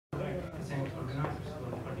thank organizers for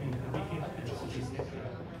the opportunity to be here and this lecture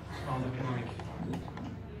on economic.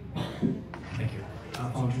 Thank you.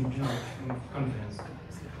 On Genome conference.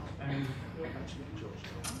 And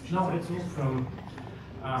now let's move from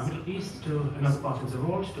Middle East to another part of the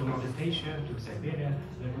world, to Northeast Asia, to Siberia,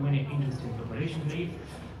 where many interesting populations live,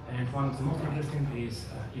 and one of the most interesting is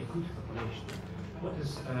Yakut population. What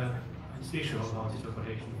is special about this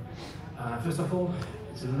population? First of all,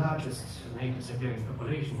 it's the largest native Siberian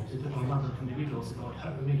population. The total number of individuals is about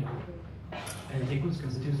 500,000, and Yakuts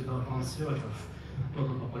constitutes about 1/3 of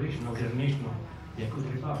total population of the national Yakut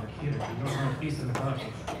Republic here in the northeastern part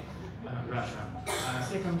of Russia.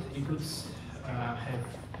 Second, Yakuts have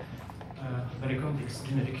very complex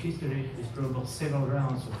genetic history with probably several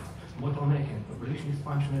rounds of bottleneck and population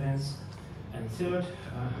expansion events. And third,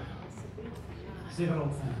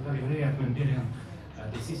 several very rare Mendelian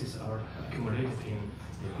diseases are accumulated in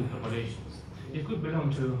Yakut populations. Yakut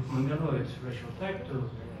belong to Mongoloid racial type, to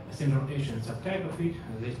a Central Asian subtype of it.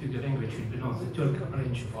 They speak the language which belongs to the Turkic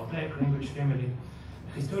branch of Altaic language family.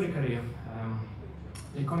 Historically,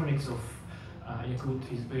 the economics of Yakut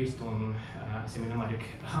is based on semi-nomadic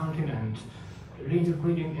hunting and reindeer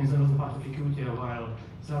breeding in the northern part of Yakutia, while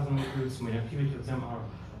southern Yakuts, many activity of them are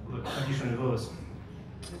traditionally was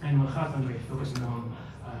animal husbandry, focusing on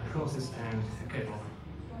horses and cattle.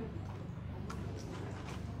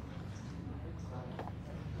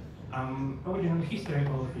 Original history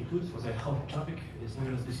of Yakuts was a hot topic with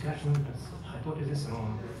numerous discussions, hypotheses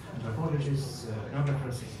among anthropologists,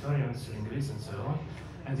 ethnographers, historians, linguists, and so on.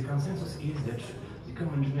 And the consensus is that the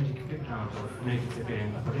common genetic background of native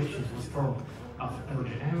Siberian populations was formed after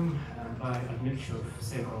LGM by a mixture of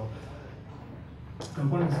several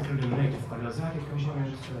components, including native Paleozoic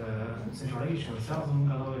component, Central Asian, Southern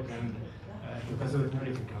Mongoloid, and Caucasoid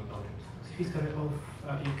Neolithic component. The history of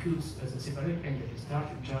Yakuts as a separate entity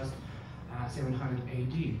started just 700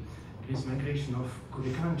 AD, with migration of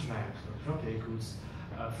Kulikan tribes, or Proto-Yakuts,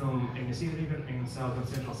 from Yenisei River in southern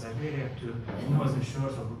central Siberia to the northern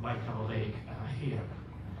shores of Baikal Lake here.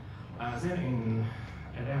 Then in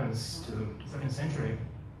 11th to 13th century,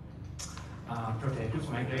 Proto-Yakuts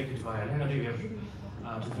migrated via Lena River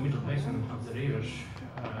to the middle basin of the rivers,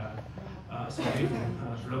 assimilating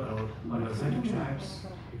local Paleozoic tribes,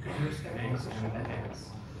 Yakutians, Kanaks, and Atans.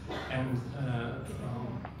 And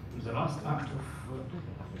the last act of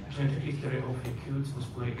genetic history of Yakuts was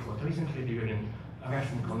played quite recently during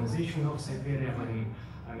Russian colonization of Siberia, when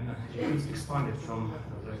Yakuts expanded from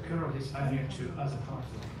the core of this area to other parts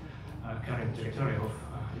of current territory of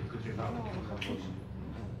Yakut Republic.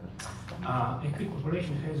 Yakut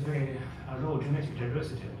population has very low genetic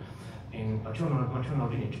diversity in paternal and maternal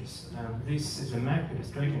lineages. This is a map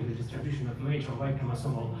illustrating the distribution of major Y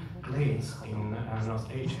chromosomal clades in North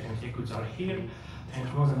Asia, and Yakuts are here,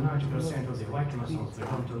 and more than 90% of the Y chromosomes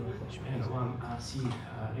belong to N1C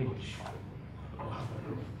lineage.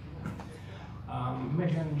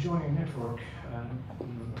 Median joining network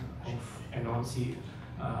of N1C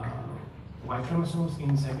Y chromosomes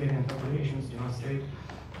in Siberian populations demonstrate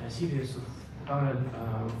a series of parallel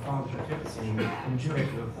founder effects in the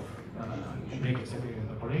majority of native Siberian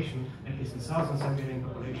population, at least in southern Siberian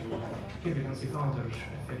population. Here we can see founder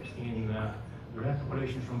effect in the red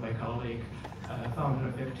population from Baikal Lake, founder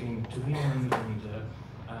effect in Tuvian and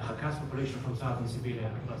Khakas population from southern Siberia,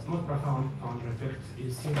 but most profound founder effect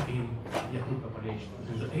is seen in Yakut population.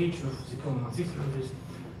 And the age of the common ancestor of this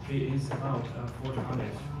tree is about 4,000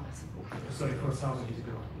 years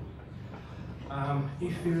ago.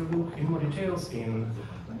 If we look in more details in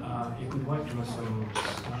Yakut Y chromosomes,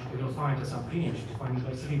 we will find a sublineage defined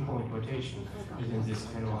by 3-point mutation within this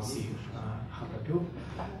N1C haplogroup,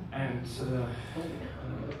 and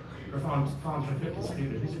profound founder effect is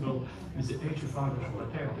clearly visible with the age of founder of the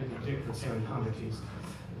period that 700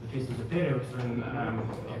 is the period when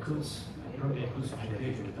Yakuts, Proto-Yakuts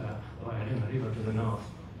migrated via Lena River to the north.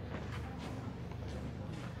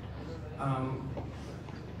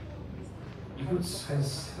 Yakut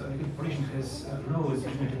population has lowest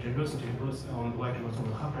genetic diversity both on Y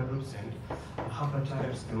chromosomal haplogroups and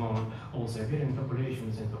haplotypes among all Siberian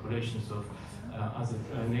populations and populations of other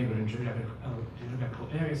neighboring geographical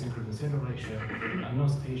areas, including Central Asia,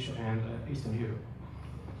 North Asia, and Eastern Europe.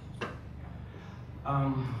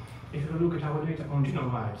 If we look at our data on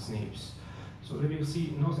genome-wide SNPs, so we will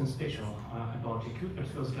see nothing special about Yakut at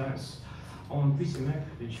first glance. On this map,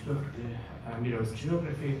 which perfectly mirrors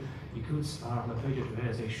geography, Yakuts are located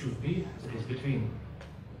where they should be, that is between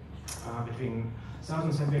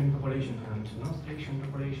southern Siberian population and North Asian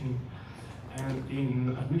population. And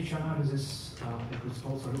in admixture analysis, Yakuts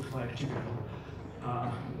also look like typical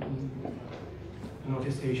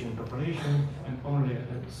Northeast Asian population, and only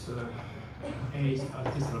its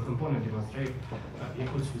statistical component demonstrate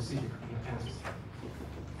Yakut-specific ancestry.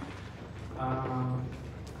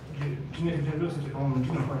 Genetic diversity on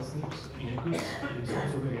genome-wide SNPs in Yakut is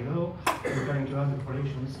also very low comparing to other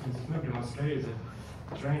populations, and this map demonstrates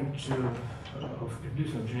the trend of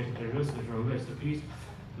reduction of genetic diversity from west to east,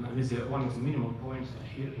 with one of the minimal points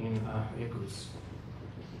here in Yakuts.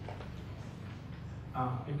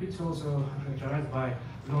 Yakuts also characterized by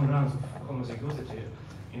long runs of homozygosity.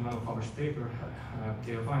 In one published paper,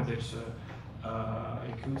 they find that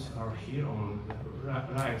Yakuts are here on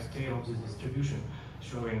the right tail of this distribution,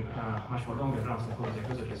 showing much more longer runs of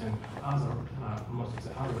homozygosity than most of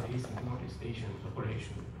the other East and Northeast Asian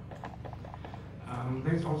population.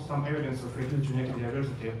 There is also some evidence of reduced genetic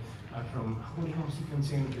diversity from whole genome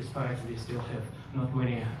sequencing, despite we still have not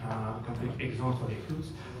many complete exons for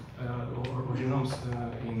Yakuts or genomes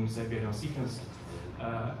in Siberian sequence.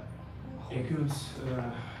 Yakuts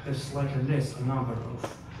has slightly less number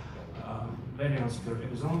of variants per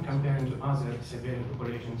exon compared to other Siberian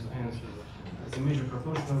populations, and the major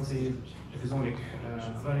proportion of the exonic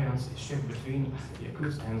variants is shared between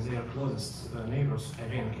Yakuts and their closest neighbors,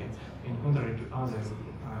 Avenki, in contrary to other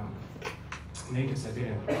native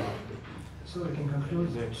Siberian populations. So we can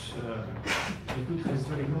conclude that Yakut has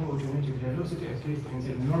very low genetic diversity, at least in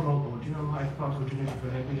the normal or genome-wide part of genetic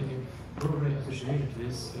variability, probably associated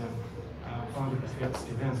with founder effects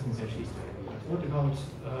events in their history. But what about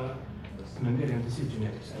Mendelian disease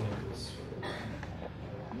genetics in Yakuts?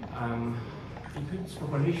 Yakut's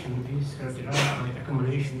population is characterized by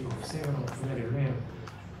accumulation of several very rare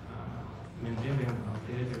Mendelian or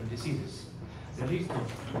hereditary diseases. The list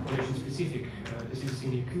of population-specific diseases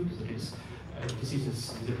in Yakut, that is,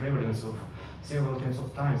 diseases with the prevalence of several tens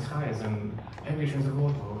of times higher than average in the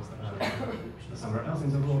world or somewhere else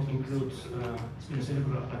in the world, includes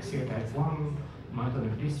spinocerebellar ataxia type 1,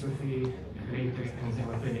 myotonic dystrophy, hereditary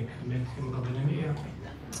enzymatic hemoglobinuria,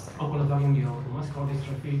 oculolaryngeal muscular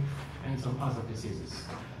dystrophy, and some other diseases.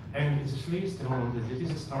 And in this list, among the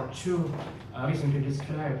diseases are two recently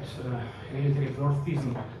described hereditary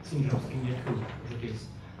dwarfism syndromes in Yakut, that is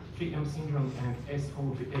 3M syndrome and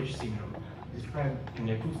SOVH syndrome, described in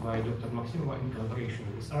Yakut by Dr. Maximova in collaboration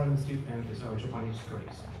with Arlen Street and with our Japanese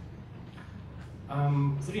colleagues.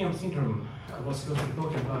 3M syndrome was first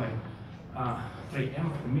reported by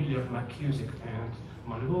 3M, Miller, McCusick, and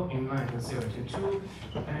Malvo in 1972,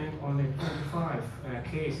 and only 25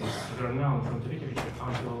 cases were known from the literature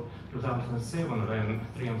until 2007, when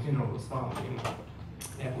 3M syndrome was found in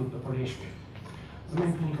Yakut population. The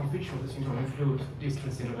main clinical features of the syndrome include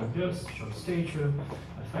distress in birth, short stature,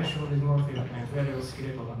 facial dysmorphia, and various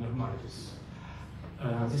skeletal abnormalities.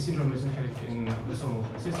 This syndrome is inherited in autosomal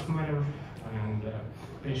recessive manner, and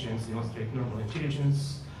patients demonstrate normal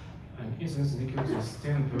intelligence, and incidence in Yakut is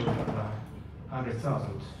 10 per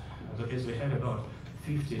 100,000. That is, we have about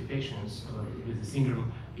 50 patients with the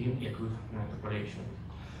syndrome in Yakut population.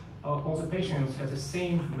 All the patients have the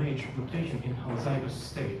same major mutation in homozygous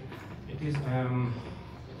state. It is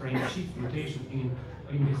chief mutation in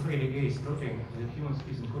ligase protein that humans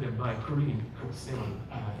is encoded by CRULIN-7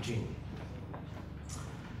 gene.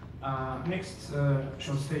 Next,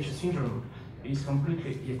 short stature syndrome is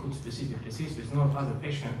completely Yakut-specific disease with no other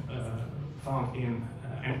patient found in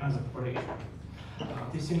any other population.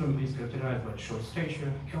 This syndrome is characterized by short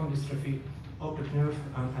stature, cone dystrophy, optic nerve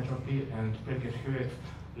atrophy, and precursor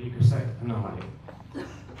leukocyte anomaly.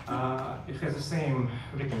 It has the same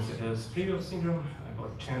frequency as previous syndrome,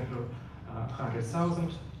 about 10 per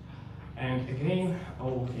 100,000. And again,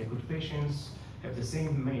 all Yakut patients have the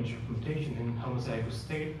same major mutation in homozygous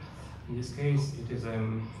state. In this case, it is a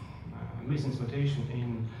missense mutation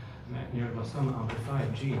in neuroblastoma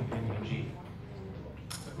amplified gene, NAG.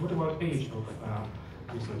 What about age of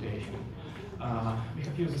this mutation? We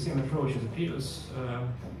have used the same approach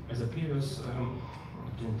as the previous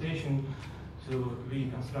presentation to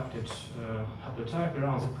reconstructed haplotype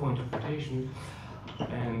around the point of mutation,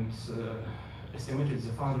 and estimated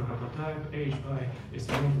the founder haplotype age by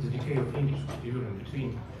estimating the decay of linkage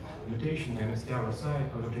between mutation and STR-side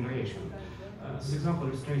of generation. This example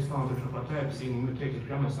illustrates founder haplotypes in mutated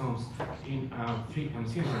chromosomes in 3M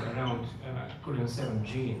syndrome around CRULIN-7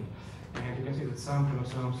 gene. And you can see that some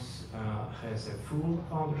chromosomes has a full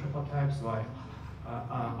founder haplotypes, while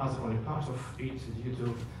other only part of it due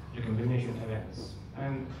to recombination events.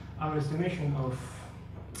 And our estimation of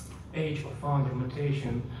age of founder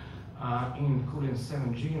mutation in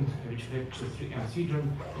CRULIN-7 gene, which led to 3M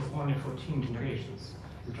syndrome, is only 14 generations.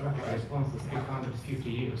 The drug corresponds to 350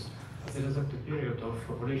 years. That is a period of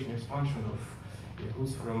population expansion of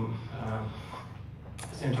Yakuts from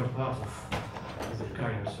central part of the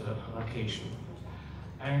current location.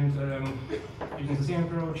 And using the same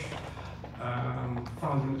approach,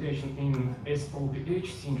 found the mutation in SOPH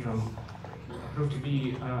syndrome proved to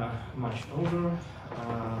be much older.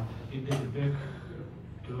 It dated back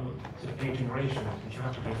to the 8th generation, which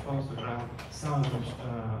rapidly responds to around 1,000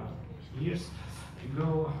 years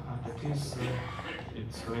ago. That is, it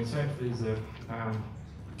coincides with the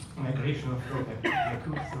migration of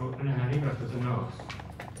Yakut through Lena River to the north.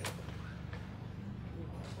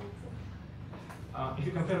 If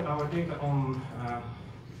you compare our data on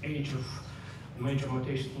age of major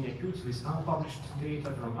mutation in Yakut with unpublished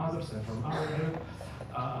data from others and from our group,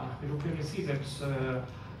 we will clearly see that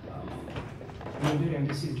Mendelian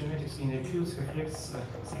disease genetics in Yakut reflects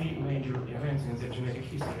three major events in their genetic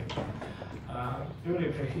history. Early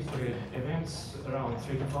prehistory events around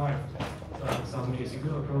 3 to 5,000 years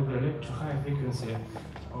ago probably led to high frequency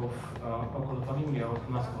of oculopolyemia or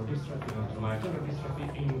muscular dystrophy, not myototic dystrophy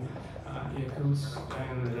in Yakut,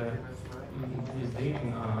 and this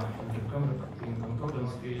dating in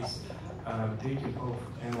concordance with dating of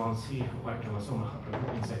N1C Y chromosome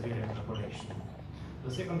haplogroup in Siberian population.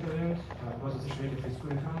 The second event was associated with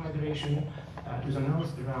Kurikan migration to the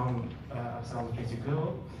north around 1,000 years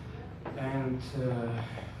ago, and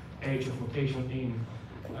age of mutation in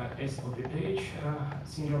SOPH,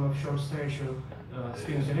 syndrome of short stature,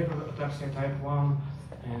 spinocerebral ataxia type 1,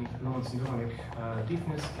 and non-syndromic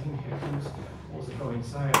deafness in Yakut also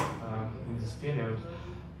coincide in this period,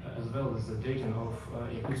 as well as the dating of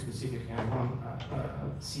Yakut-specific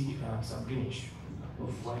N1C sublineage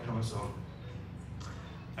of Y chromosome.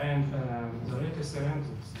 And the latest event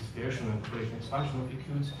is dispersion and population expansion of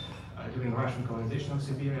Yakut during Russian colonization of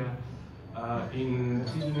Siberia. In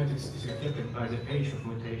disease genetics is reflected by the age of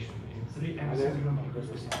mutation. In 3M syndrome,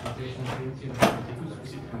 Yakut-specific mutation,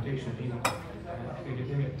 Yakut-specific mutation in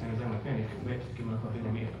hereditary enzymatic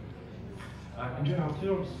methylhemoglobinuria. In general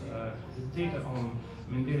terms, the data on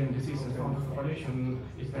Mendelian disease in the population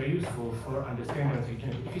is very useful for understanding the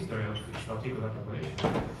genetic history of each particular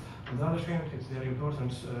population. On the other hand, it's very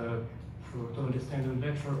important to understand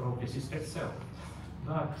better of disease itself.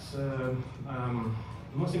 But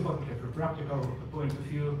most importantly, from a practical point of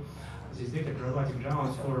view, this data provides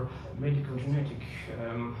grounds for medical genetic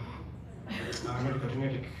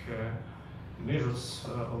measures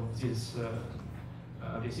of these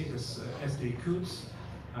diseases as to Yakut.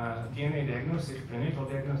 DNA diagnostic, prenatal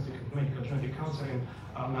diagnostic, and medical genetic counseling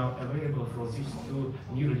are now available for these two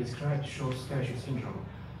newly described short stature syndrome.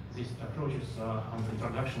 These approaches are under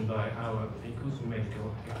introduction by our Yakut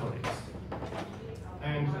medical colleagues.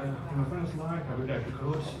 And on my final slide, I would like to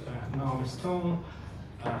quote Naomi Stone,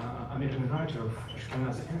 American writer of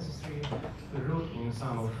Ashkenazi ancestry, who wrote in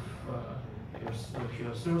some of her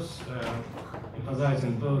sources,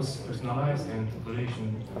 emphasizing both personalized and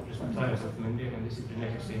population perspectives of Mendelian disease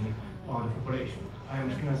genetics in found population. I am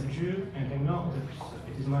Ashkenazi Jew, and I know that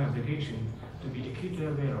it is my obligation to be acutely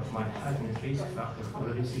aware of my heightened risk factor for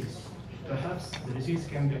the disease. Perhaps the disease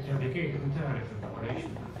can be eradicated entirely from the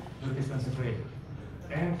population, but it is concentrated.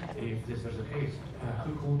 And if this was the case,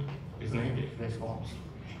 who could reasonably respond?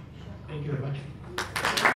 Thank you very much.